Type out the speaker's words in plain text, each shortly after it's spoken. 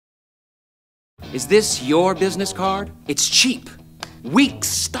Is this your business card? It's cheap, weak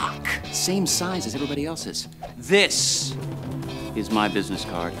stock, same size as everybody else's. This is my business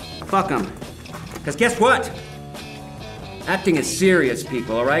card. Fuck them. Because guess what? Acting is serious,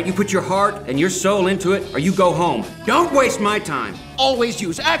 people, all right? You put your heart and your soul into it, or you go home. Don't waste my time. Always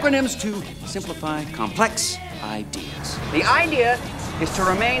use acronyms to simplify complex ideas. The idea is to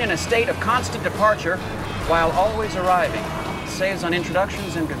remain in a state of constant departure while always arriving. Saves on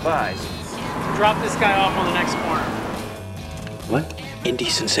introductions and goodbyes. Drop this guy off on the next corner. What? Indie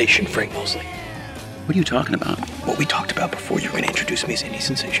sensation Frank Mosley. What are you talking about? What we talked about before, you were going to introduce me as indie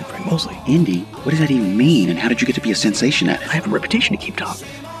sensation Frank Mosley. Indie? What does that even mean? And how did you get to be a sensation at it? I have a reputation to keep, Tom.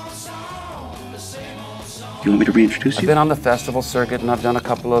 You want me to reintroduce you? I've been on the festival circuit and I've done a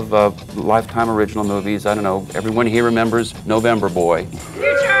couple of Lifetime original movies. I don't know, everyone here remembers November Boy.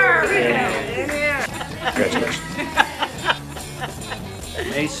 Future! Congratulations.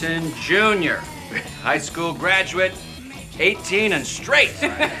 Mason Jr., high school graduate, 18 and straight.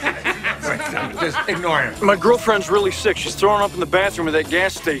 Just ignore him. My girlfriend's really sick. She's throwing up in the bathroom at that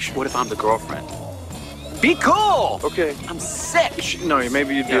gas station. What if I'm the girlfriend? Be cool! Okay. I'm sick. No,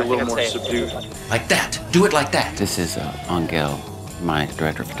 maybe you'd be a little more subdued. Like that. Do it like that. This is Angel, my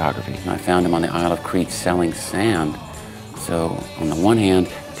director of photography. And I found him on the Isle of Crete selling sand. So, on the one hand,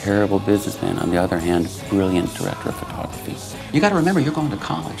 terrible businessman. On the other hand, brilliant director of photography. You gotta remember, you're going to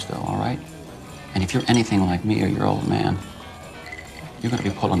college, though, all right? And if you're anything like me or your old man, you're gonna be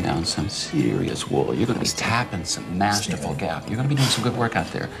pulling down some serious wool. You're gonna be tapping some masterful gap. You're gonna be doing some good work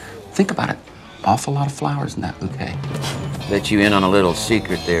out there. Think about it. Awful lot of flowers in that bouquet. Let you in on a little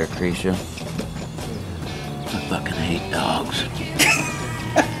secret there, Cretia. I fucking hate dogs.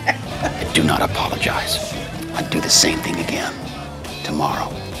 I do not apologize. I'd do the same thing again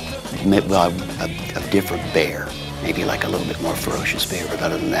tomorrow. Well, a different bear. Maybe like a little bit more ferocious bear, but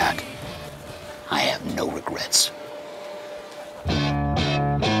other than that, I have no regrets.